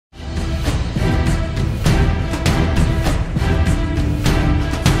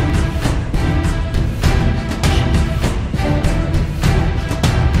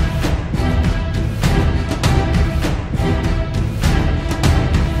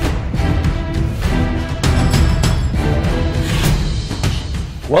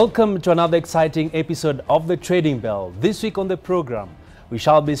Welcome to another exciting episode of The Trading Bell. This week on the program, we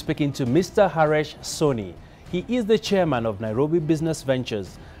shall be speaking to Mr. Haresh Soni. He is the chairman of Nairobi Business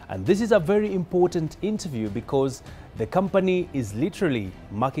Ventures, and this is a very important interview because the company is literally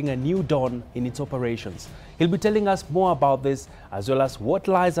marking a new dawn in its operations. He'll be telling us more about this as well as what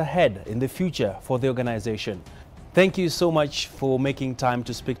lies ahead in the future for the organization. Thank you so much for making time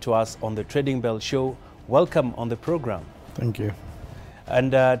to speak to us on the Trading Bell show. Welcome on the program. Thank you.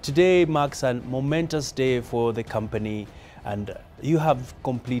 And today marks a momentous day for the company, and you have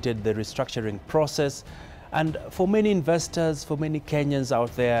completed the restructuring process. And for many investors, for many Kenyans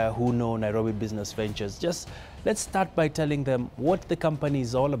out there who know Nairobi Business Ventures, just let's start by telling them what the company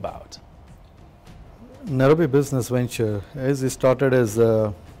is all about. Nairobi Business Venture, as it started as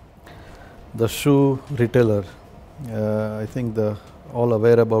the shoe retailer. I think all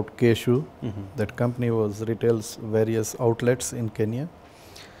aware about K-Shoe. That company retails various outlets in Kenya.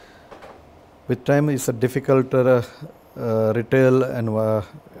 With time, it's a difficult retail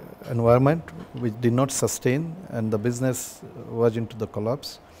environment which did not sustain, and the business was into the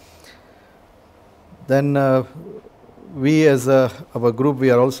collapse. Then we as our group, we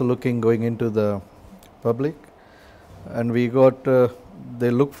are also going into the public, and we got, they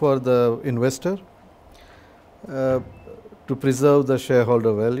look for the investor to preserve the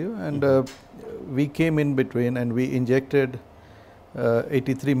shareholder value, and we came in between and we injected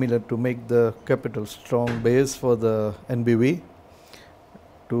 83 million to make the capital strong base for the NBV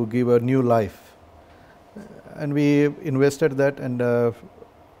to give a new life. And we invested that, and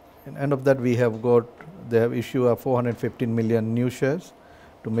in end of that they have issued a 415 million new shares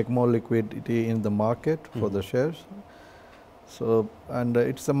to make more liquidity in the market for the shares. So, and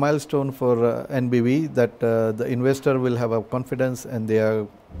it's a milestone for NBV that the investor will have a confidence, and they are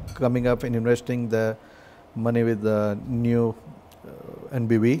coming up and investing the money with the new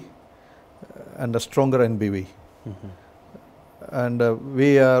NBV and a stronger NBV. And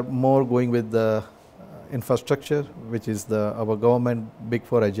we are more going with the infrastructure, which is our government Big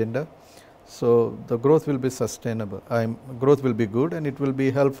Four agenda. So the growth will be sustainable. Growth will be good, and it will be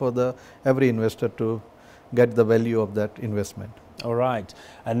help for every investor to get the value of that investment. All right.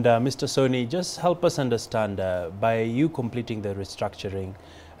 And Mr. Soni, just help us understand, by you completing the restructuring,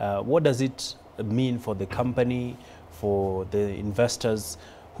 what does it mean for the company, for the investors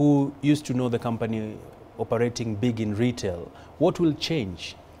who used to know the company operating big in retail? What will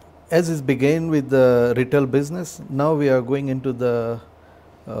change? As it began with the retail business, now we are going into the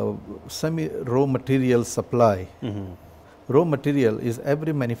semi-raw material supply. Raw material is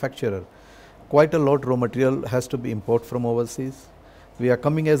every manufacturer. Quite a lot raw material has to be imported from overseas. We are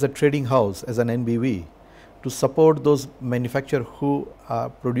coming as a trading house, as an NBV, to support those manufacturers who are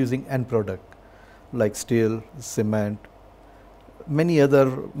producing end product like steel, cement, many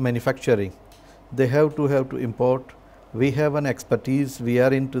other manufacturing. They have to import. We have an expertise. We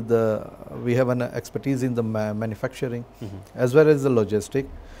have an expertise in the manufacturing as well as the logistic,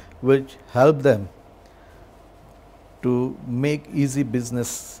 which help them to make easy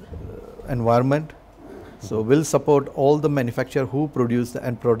business environment. So we'll support all the manufacturers who produce the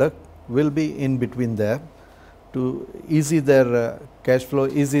end product, will be in between there to easy their cash flow,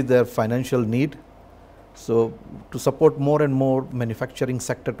 easy their financial need. So to support more and more manufacturing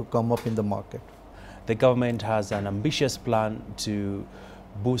sector to come up in the market. The government has an ambitious plan to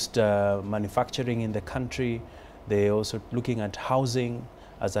boost manufacturing in the country. They're also looking at housing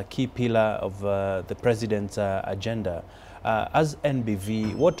as a key pillar of the president's agenda. As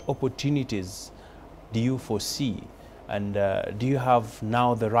NBV, what opportunities do you foresee, and do you have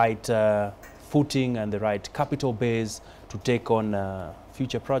now the right footing and the right capital base to take on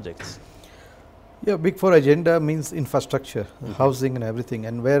future projects? Yeah, Big Four agenda means infrastructure, housing and everything,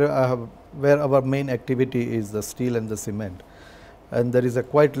 and where our main activity is the steel and the cement. And there is a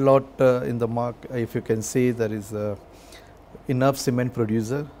quite lot in the market. If you can see, there is enough cement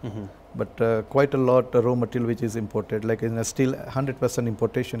producer, but quite a lot raw material which is imported. Like in a steel, 100%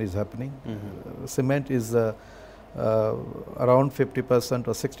 importation is happening. Cement is around 50%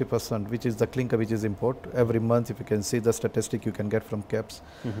 or 60%, which is the clinker which is import. Every month, if you can see the statistic you can get from CAPS,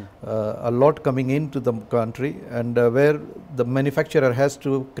 a lot coming into the country, and where the manufacturer has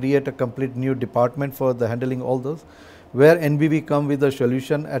to create a complete new department for the handling all those, where NBV come with a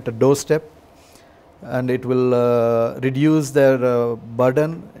solution at a doorstep, and it will reduce their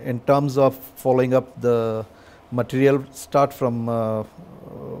burden in terms of following up the material, start from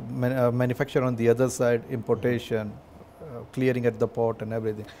manufacture on the other side, importation, clearing at the port and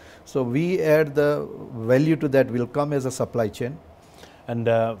everything. So we add the value to that, will come as a supply chain. And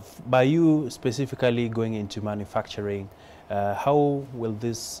by you specifically going into manufacturing, how will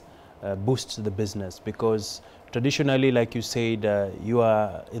this boost the business? Because traditionally, like you said, you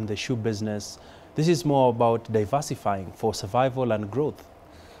are in the shoe business. This is more about diversifying for survival and growth.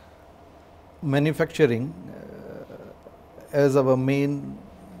 Manufacturing, as our main,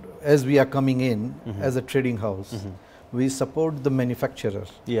 as we are coming in as a trading house, we support the manufacturer.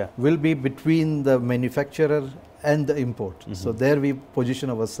 Yeah. Will be between the manufacturer and the import. So there we position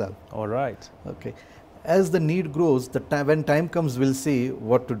ourselves. All right. Okay. As the need grows, when time comes, we'll see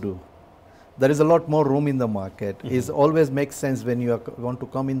what to do. There is a lot more room in the market. It always makes sense when you want to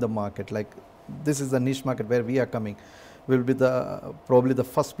come in the market. Like this is a niche market where we are coming. We'll be probably the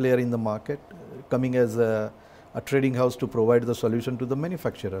first player in the market, coming as a trading house to provide the solution to the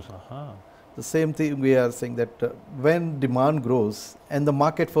manufacturer. The same thing we are saying that when demand grows and the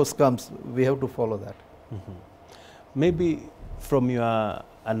market force comes, we have to follow that. Maybe from your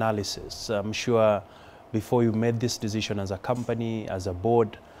analysis, I'm sure before you made this decision as a company, as a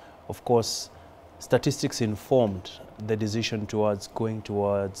board, of course, statistics informed the decision towards going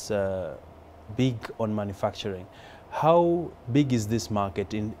towards big on manufacturing. How big is this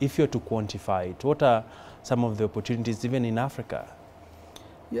market if you're to quantify it? What are some of the opportunities even in Africa?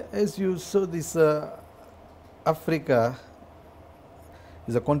 Yeah, as you saw, this Africa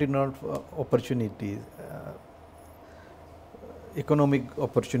is a continent of opportunities, economic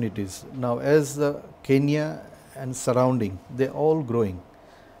opportunities. Now, as Kenya and surrounding, they're all growing.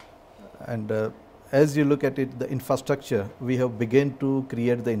 And as you look at it, the infrastructure, we have begun to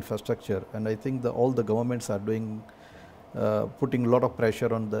create the infrastructure. And I think all the governments are doing, putting a lot of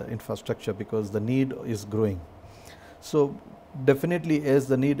pressure on the infrastructure because the need is growing. So definitely as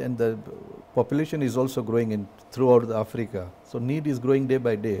the need and the population is also growing throughout Africa. So need is growing day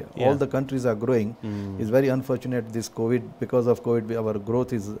by day. Yeah. All the countries are growing. It's very unfortunate this COVID, because of COVID, our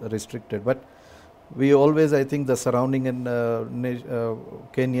growth is restricted. But we always, I think the surrounding in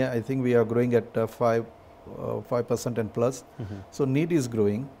Kenya, I think we are growing at 5% and plus. So need is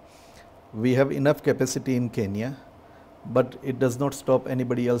growing. We have enough capacity in Kenya, but it does not stop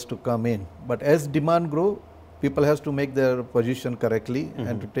anybody else to come in. But as demand grow, people has to make their position correctly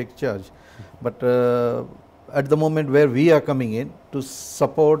and to take charge. But at the moment where we are coming in to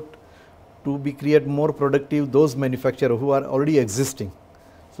support, create more productive those manufacturers who are already existing.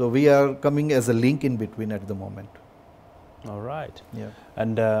 So we are coming as a link in between at the moment. All right. Yeah.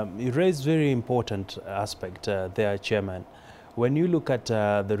 And you raised very important aspect there, Chairman. When you look at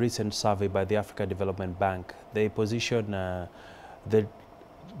the recent survey by the Africa Development Bank, they position the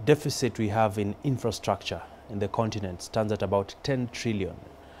deficit we have in infrastructure in the continent stands at about 10 trillion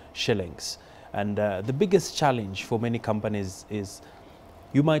shillings. And the biggest challenge for many companies is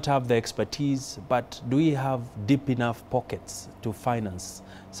you might have the expertise, but do we have deep enough pockets to finance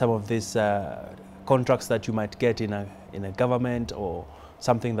some of these contracts that you might get in a government or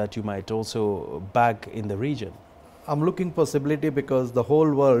something that you might also bag in the region? I'm looking possibility because the whole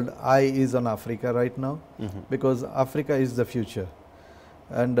world eye is on Africa right now, because Africa is the future.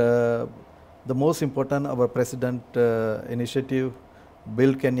 And the most important, our president initiative,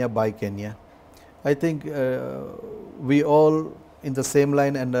 Build Kenya, Buy Kenya. I think we all in the same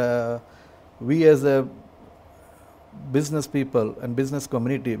line, and we as a business people and business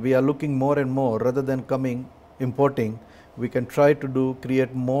community, we are looking more and more, rather than importing, we can try to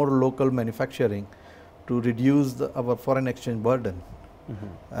create more local manufacturing to reduce our foreign exchange burden.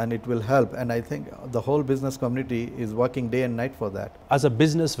 And it will help. And I think the whole business community is working day and night for that. As a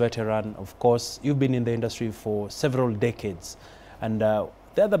business veteran, of course, you've been in the industry for several decades. And the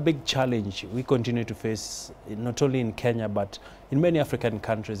other big challenge we continue to face, not only in Kenya, but in many African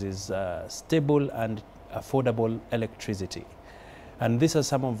countries, is stable and affordable electricity. And these are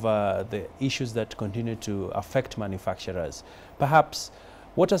some of the issues that continue to affect manufacturers. Perhaps,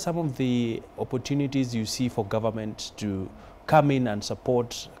 what are some of the opportunities you see for government to come in and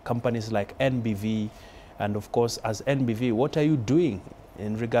support companies like NBV? And of course, as NBV, what are you doing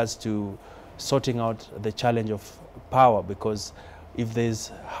in regards to sorting out the challenge of power? Because if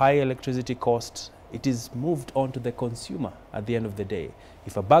there's high electricity cost, it is moved on to the consumer at the end of the day.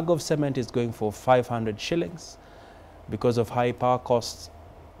 If a bag of cement is going for 500 shillings, because of high power costs,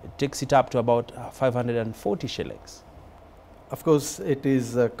 it takes it up to about 540 shillings. Of course, it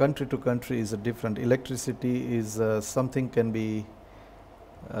is country to country is different. Electricity is something can be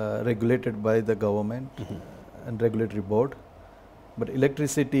regulated by the government and regulatory board. But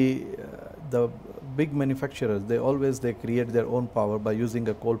electricity, the big manufacturers, they create their own power by using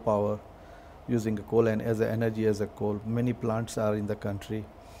a coal power, using a coal and as a energy as a coal. Many plants are in the country.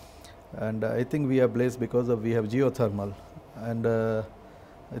 And I think we are blessed because we have geothermal. And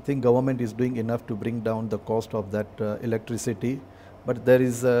I think government is doing enough to bring down the cost of that electricity, but there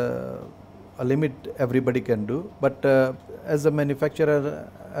is a limit everybody can do. But as a manufacturer,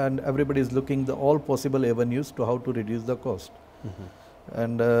 and everybody is looking the all possible avenues to how to reduce the cost.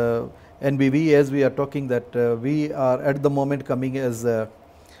 And NBV, as we are talking, that we are at the moment coming as a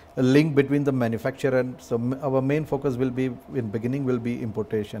link between the manufacturer, and so our main focus will be in beginning will be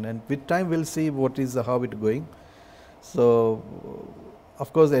importation, and with time we'll see what is how it going. So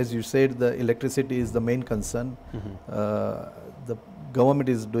of course, as you said, the electricity is the main concern. The government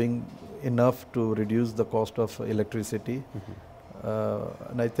is doing enough to reduce the cost of electricity,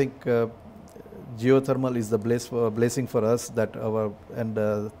 and I think geothermal is the blessing for us, that our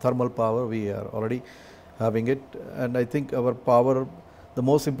thermal power we are already having it, and I think our power, the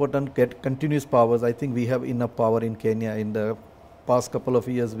most important, continuous powers. I think we have enough power in Kenya. In the past couple of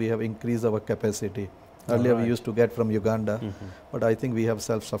years, we have increased our capacity. Earlier, we used to get from Uganda, but I think we have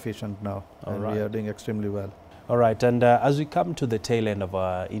self-sufficient now, and we are doing extremely well. All right, and as we come to the tail end of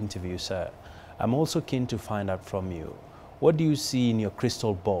our interview, sir, I'm also keen to find out from you, what do you see in your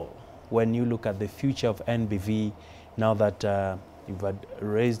crystal ball when you look at the future of NBV now that you've had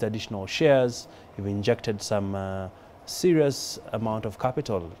raised additional shares, you've injected some serious amount of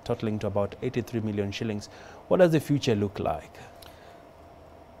capital totaling to about 83 million shillings. What does the future look like?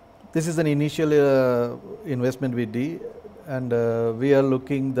 This is an initial investment we did, and we are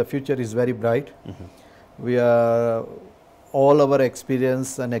looking, the future is very bright. We are, all our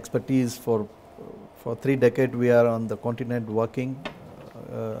experience and expertise for 3 decades we are on the continent working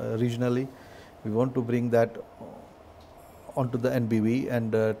regionally. We want to bring that onto the NBV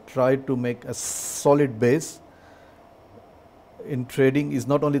and try to make a solid base. In trading is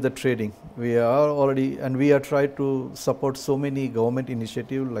not only the trading, we are already, and we are trying to support so many government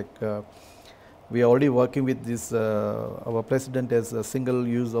initiatives, like we are already working with this, our president has a single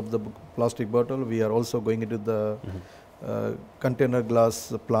use of the plastic bottle. We are also going into the container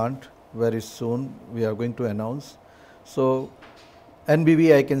glass plant very soon, we are going to announce. So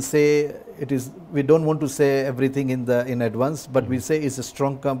NBV, I can say it is, we don't want to say everything in advance, but we say it's a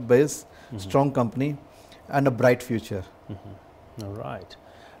strong base, strong company and a bright future. All right.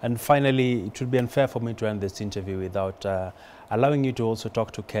 And finally, it would be unfair for me to end this interview without allowing you to also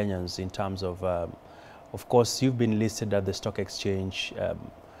talk to Kenyans in terms of course, you've been listed at the stock exchange.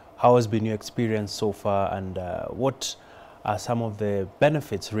 How has been your experience so far, and what are some of the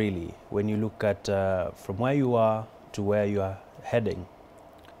benefits really when you look at from where you are to where you are heading?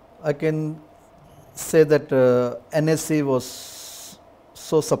 I can say that NSE was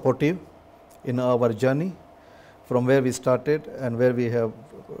so supportive in our journey from where we started and where we have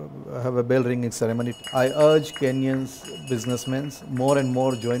a bell ringing ceremony. I urge Kenyans, businessmen, more and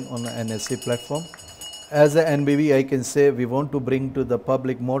more join on the NSE platform. As a NBV, I can say we want to bring to the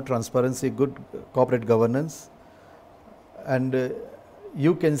public more transparency, good corporate governance, and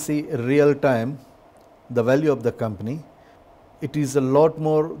you can see real time the value of the company. It is a lot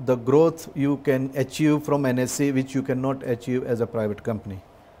more the growth you can achieve from NSE, which you cannot achieve as a private company.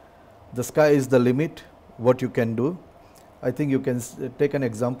 The sky is the limit, what you can do. I think you can take an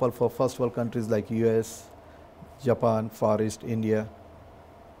example for first world countries like US, Japan, Far East, India.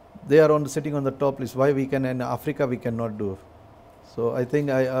 They are sitting on the top list. Why we can, in Africa we cannot do? So I think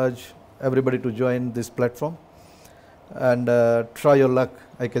I urge everybody to join this platform and try your luck,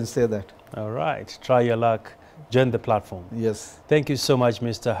 I can say that. All right, try your luck, join the platform. Yes. Thank you so much,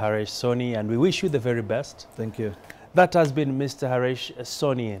 Mr. Haresh Soni, and we wish you the very best. Thank you. That has been Mr. Haresh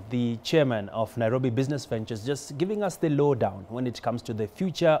Soni, the chairman of Nairobi Business Ventures, just giving us the lowdown when it comes to the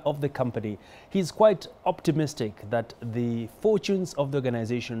future of the company. He's quite optimistic that the fortunes of the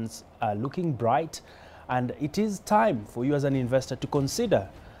organizations are looking bright, and it is time for you as an investor to consider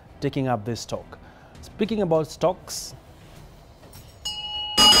taking up this stock. Speaking about stocks,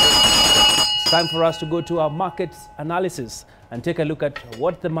 it's time for us to go to our markets analysis and take a look at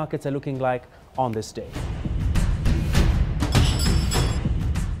what the markets are looking like on this day.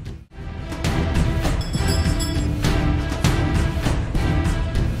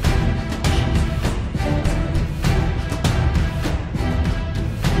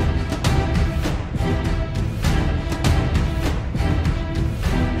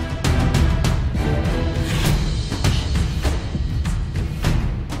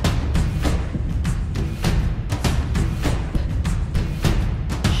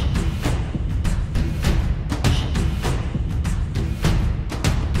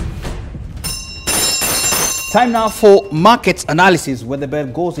 Time now for markets analysis. Where the bell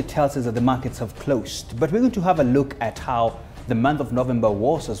goes, it tells us that the markets have closed. But we're going to have a look at how the month of November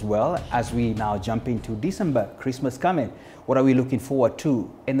was as well, as we now jump into December, Christmas coming. What are we looking forward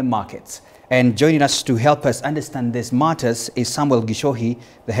to in the markets? And joining us to help us understand these matters is Samuel Gishohi,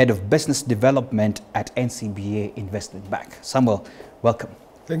 the Head of Business Development at NCBA Investment Bank. Samuel, welcome.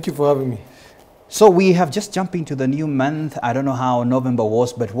 Thank you for having me. So we have just jumped into the new month. I don't know how November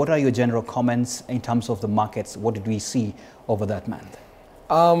was, but what are your general comments in terms of the markets? What did we see over that month?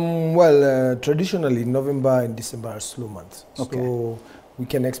 Traditionally, November and December are slow months. Okay. So we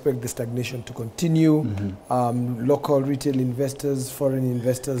can expect the stagnation to continue. Local retail investors, foreign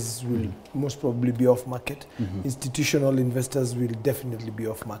investors will most probably be off market. Institutional investors will definitely be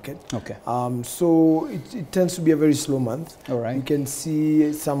off market. Okay. So it tends to be a very slow month. All right. You can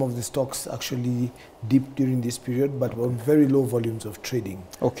see some of the stocks actually dip during this period, but on very low volumes of trading.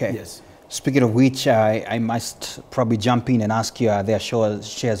 Okay. Yes. Speaking of which, I must probably jump in and ask you, are there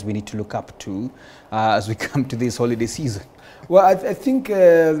shares we need to look up to as we come to this holiday season? Well, I think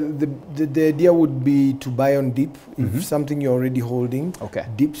the idea would be to buy on dip. If something you're already holding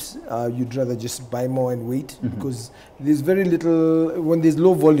dips, you'd rather just buy more and wait, because there's very little, when there's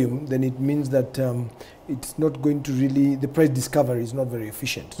low volume, then it means that it's not going to really, the price discovery is not very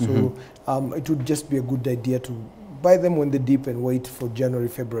efficient. So it would just be a good idea to buy them when they dip and wait for January,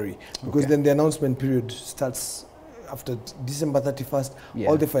 February, because then the announcement period starts after December 31st.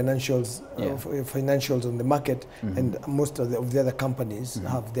 All the financials on the market and most of the other companies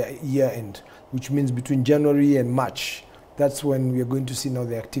have their year end, which means between January and March, that's when we are going to see now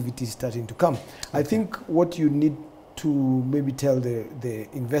the activity starting to come. I think what you need to maybe tell the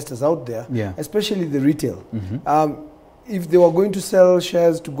investors out there, especially the retail, if they were going to sell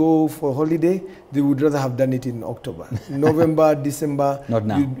shares to go for holiday, they would rather have done it in October. November, December, not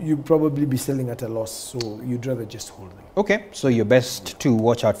now. You'd probably be selling at a loss, so you'd rather just hold them. Okay, so you're best to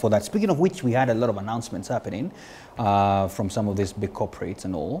watch out for that. Speaking of which, we had a lot of announcements happening from some of these big corporates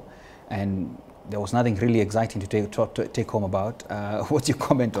and all, and there was nothing really exciting to take home about. What's your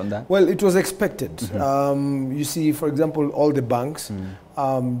comment on that? Well, it was expected. You see, for example, all the banks,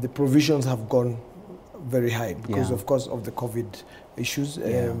 the provisions have gone very high because, of course, of the COVID issues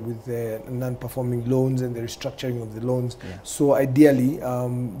with the non-performing loans and the restructuring of the loans. So ideally,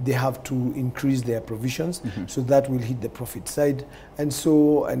 they have to increase their provisions, so that will hit the profit side, and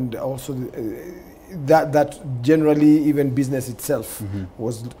so also that generally even business itself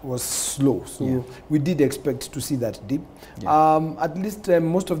was slow. So we did expect to see that dip. At least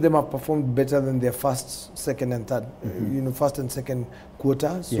most of them have performed better than their first, second, and third. First and second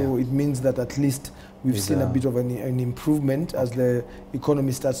quarter. So it means that at least we've seen a bit of an improvement as the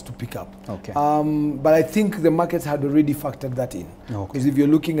economy starts to pick up. But I think the markets had already factored that in, because if you're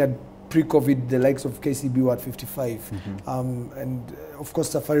looking at pre-COVID, the likes of KCB were at 55, and of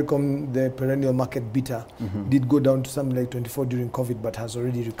course Safaricom, the perennial market beater, did go down to something like 24 during COVID, but has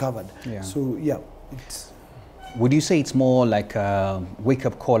already recovered. So it's. Would you say it's more like a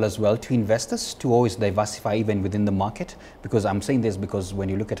wake-up call as well to investors to always diversify even within the market? Because I'm saying this because when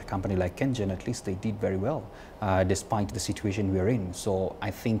you look at a company like Kengen, at least they did very well despite the situation we're in. So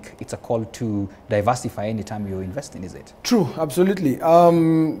I think it's a call to diversify anytime you're investing, is it? True, absolutely.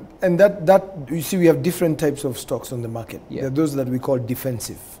 And that you see, we have different types of stocks on the market. There are those that we call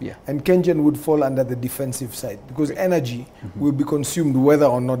defensive. And Kengen would fall under the defensive side, because energy will be consumed whether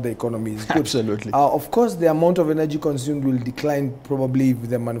or not the economy is good. Absolutely. Of course, the amount of energy consumed will decline probably if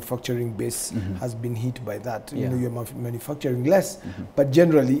the manufacturing base has been hit by that. You know, you're manufacturing less, but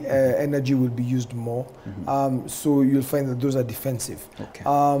generally energy will be used more. So you'll find that those are defensive.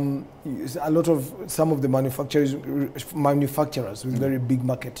 Some of the manufacturers with very big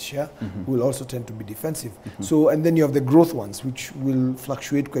market share will also tend to be defensive. So, and then you have the growth ones, which will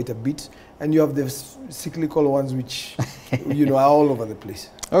fluctuate quite a bit, and you have the cyclical ones, which are all over the place.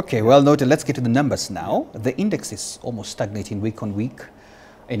 Okay, well noted. Let's get to the numbers now. The index is almost stagnating week on week.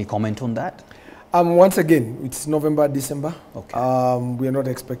 Any comment on that? Once again, it's November, December. We are not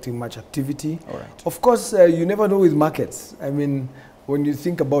expecting much activity. Of course, you never know with markets. I mean, when you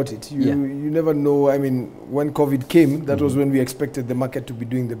think about it, you never know. I mean, when COVID came, that was when we expected the market to be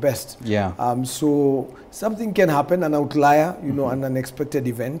doing the best. So something can happen, an outlier, an unexpected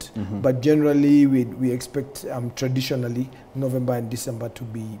event. But generally, we expect traditionally November and December to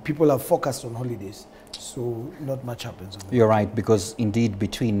be, people have focused on holidays. So not much happens. You're right, because indeed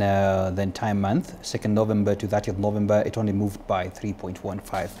between the entire month, 2nd November to 30th November, it only moved by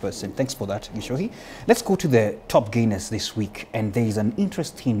 3.15%. Thanks for that, Gishohi. Let's go to the top gainers this week, and there is an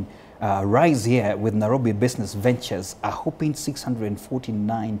interesting rise here with Nairobi Business Ventures, a hoping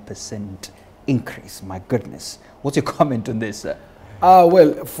 649% increase. My goodness. What's your comment on this?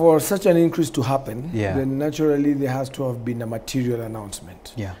 Well, for such an increase to happen, Yeah. then naturally there has to have been a material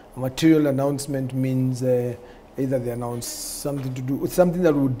announcement. Yeah. A material announcement means either they announce something to do with something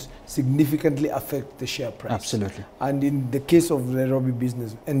that would significantly affect the share price. Absolutely. And in the case of Nairobi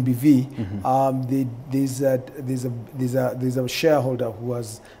Business (NBV), there's a shareholder who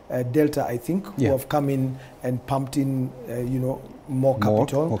was Delta, I think, who have come in and pumped in, more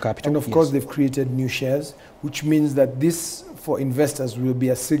capital. More capital. And of course, they've created new shares, which means that this, for investors, will be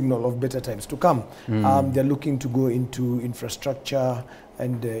a signal of better times to come. They're looking to go into infrastructure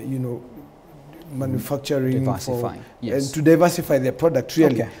and, manufacturing and to diversify their product,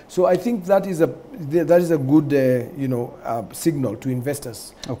 really. Okay. So I think that is a good signal to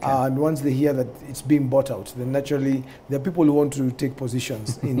investors. Okay. And once they hear that it's being bought out, then naturally there are people who want to take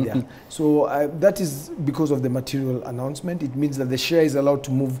positions in there. So that is because of the material announcement. It means that the share is allowed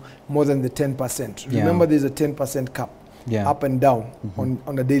to move more than the 10%. Remember, there's a 10% cap. Up and down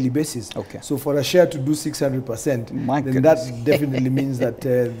on a daily basis. Okay. So for a share to do 600%, then that definitely means that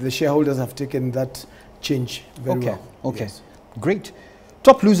the shareholders have taken that change very well. Okay, yes. Great.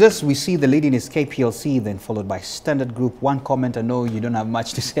 Top losers, we see the leading is KPLC, then followed by Standard Group. One comment, I know you don't have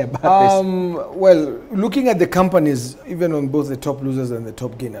much to say about this. Well, looking at the companies, even on both the top losers and the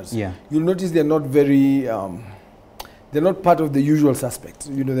top gainers, you'll notice they're not very... they're not part of the usual suspects,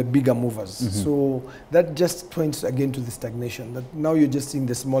 the bigger movers. So that just points again to the stagnation, that now you're just seeing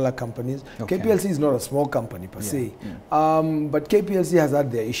the smaller companies. KPLC is not a small company per se, but KPLC has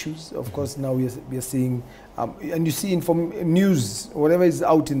had their issues. Of course, now we are seeing, and you see news, whatever is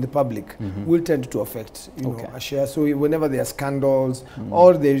out in the public, will tend to affect a share. So whenever there are scandals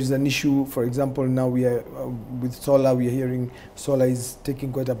or there is an issue, for example, now we are with solar, we are hearing solar is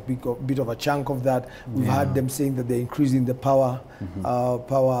taking quite a bit of a chunk of that. We've had them saying that they're increasing the power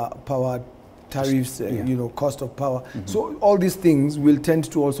tariffs, cost of power. So all these things will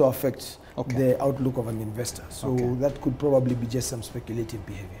tend to also affect the outlook of an investor. So that could probably be just some speculative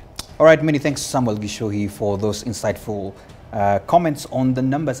behavior. All right, many thanks, Samuel Gishohi, for those insightful comments on the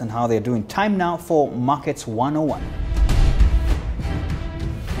numbers and how they're doing. Time now for Markets 101.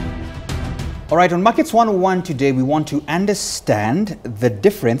 All right, on Markets 101 today, we want to understand the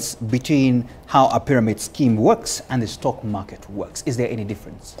difference between how a pyramid scheme works and the stock market works. Is there any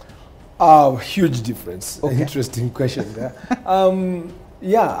difference? Huge difference. Interesting question there.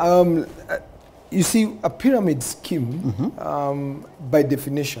 You see, a pyramid scheme, by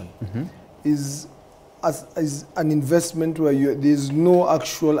definition, is an investment where there's no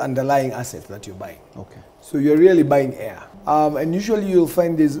actual underlying asset that you're buying. Okay. So you're really buying air. And usually you'll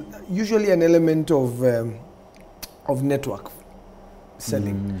find there's usually an element of network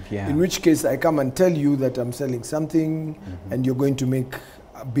selling. In which case I come and tell you that I'm selling something and you're going to make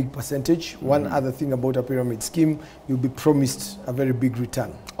a big percentage. One other thing about a pyramid scheme, you'll be promised a very big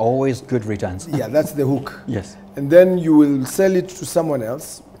return. Always good returns. Yeah, that's the hook. Yes. And then you will sell it to someone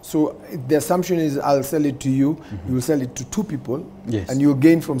else. So the assumption is I'll sell it to you, you will sell it to two people, and you'll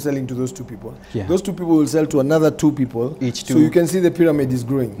gain from selling to those two people. Those two people will sell to another two people. So you can see the pyramid is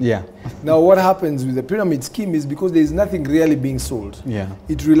growing. Now what happens with the pyramid scheme is because there is nothing really being sold.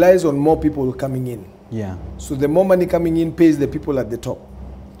 It relies on more people coming in. So the more money coming in pays the people at the top.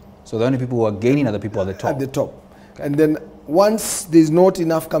 So the only people who are gaining are the people at the top. At the top. And then once there's not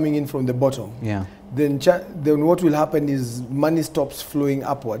enough coming in from the bottom, then what will happen is money stops flowing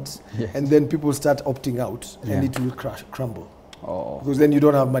upwards, and then people start opting out, and it will crumble. Because then you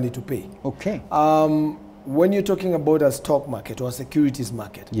don't have money to pay. Okay. When you're talking about a stock market or a securities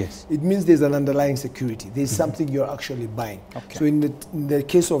market, it means there's an underlying security. There's something you're actually buying. So in the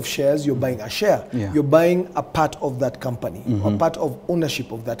case of shares, you're buying a share. You're buying a part of that company, a part of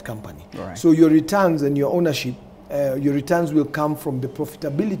ownership of that company. So your returns and your ownership, your returns will come from the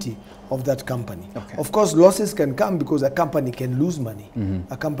profitability of that company. Of course, losses can come because a company can lose money.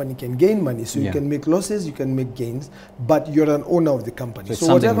 A company can gain money. So you can make losses, you can make gains, but you're an owner of the company.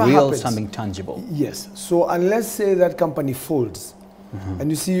 So whatever real, happens, something tangible. Yes. So unless, say, that company folds, and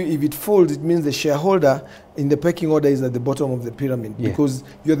you see, if it folds, it means the shareholder in the pecking order is at the bottom of the pyramid because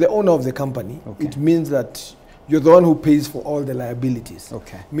you're the owner of the company. It means that you're the one who pays for all the liabilities.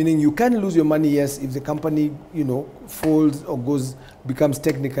 Meaning you can lose your money, yes, if the company, folds or becomes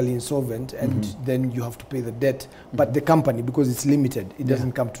technically insolvent, and then you have to pay the debt. But the company, because it's limited, it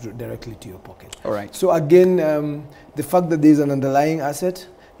doesn't come directly to your pocket. So again, the fact that there's an underlying asset,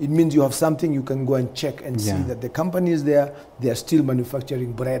 it means you have something you can go and check and see that the company is there, they are still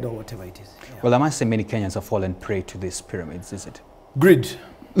manufacturing bread or whatever it is. Well, I must say many Kenyans have fallen prey to these pyramids, is it? Greed.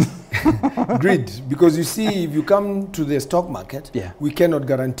 Greed, because you see, if you come to the stock market, we cannot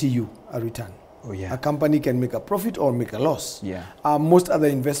guarantee you a return. Oh, yeah. A company can make a profit or make a loss. Yeah. Most other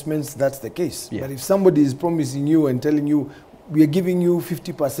investments, that's the case. Yeah. But if somebody is promising you and telling you, we are giving you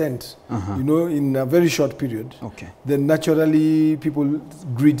 50%, you know, in a very short period, Okay. then naturally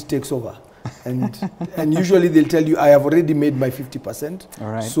greed takes over. And usually they'll tell you, I have already made my 50%.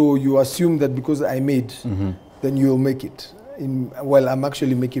 All right. So you assume that because I made, then you'll make it. Well, I'm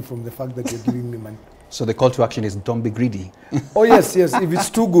actually making from the fact that you're giving me money. So the call to action is don't be greedy. Oh, yes, yes. If it's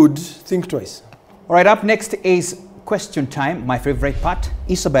too good, think twice. All right, up next is question time, my favorite part.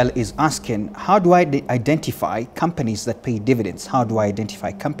 Isabel is asking, how do I identify companies that pay dividends? How do I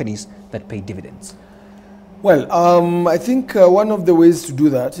identify companies that pay dividends? Well, I think one of the ways to do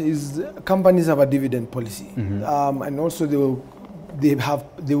that is companies have a dividend policy. And also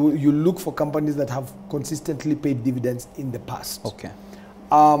you look for companies that have consistently paid dividends in the past. Okay.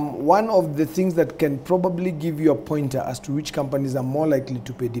 One of the things that can probably give you a pointer as to which companies are more likely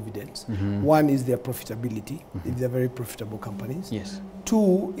to pay dividends, one is their profitability, if they're very profitable companies. Yes.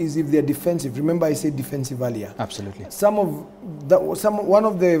 Two is if they're defensive. Remember I said defensive earlier. Absolutely. One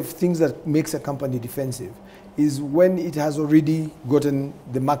of the things that makes a company defensive is when it has already gotten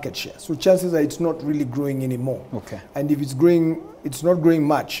the market share. So chances are it's not really growing anymore. Okay. And if it's growing, it's not growing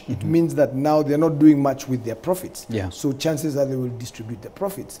much. It means that now they're not doing much with their profits. Yeah. So chances are they will distribute the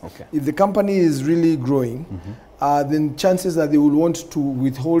profits. Okay. If the company is really growing, then chances are they will want to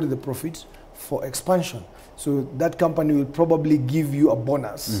withhold the profits for expansion. So that company will probably give you a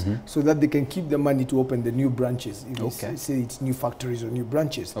bonus so that they can keep the money to open the new branches. If Okay. say it's new factories or new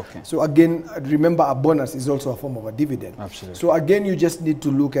branches. Okay. So again, remember a bonus is also a form of a dividend. Absolutely. So again, you just need to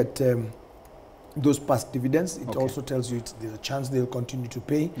look at those past dividends. It Okay. also tells you there's a chance they'll continue to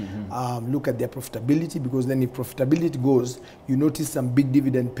pay. Look at their profitability, because then if profitability goes, you notice some big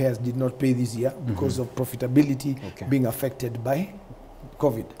dividend payers did not pay this year because of profitability Okay. being affected by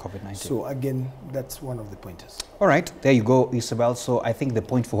COVID-19. So again, that's one of the pointers. All right, there you go, Isabel. So I think the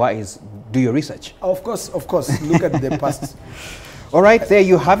point for her is do your research. Of course, look at the past. All right, there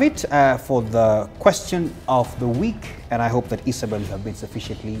you have it for the question of the week. And I hope that Isabel you have been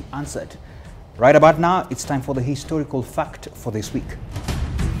sufficiently answered. Right about now, it's time for the historical fact for this week.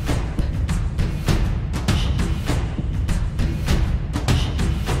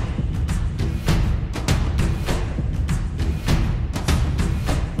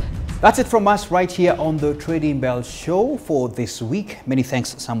 That's it from us right here on the Trading Bell Show for this week. Many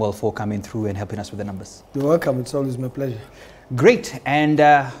thanks, Samuel, for coming through and helping us with the numbers. You're welcome. It's always my pleasure. Great. And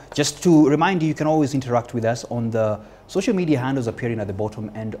just to remind you, you can always interact with us on the social media handles appearing at the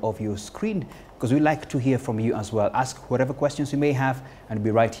bottom end of your screen, because we like to hear from you as well. Ask whatever questions you may have, and we'll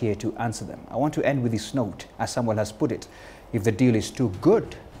be right here to answer them. I want to end with this note, as Samuel has put it. If the deal is too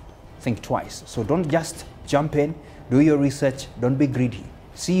good, think twice. So don't just jump in, do your research, don't be greedy.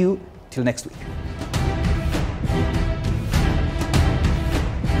 See you till next week.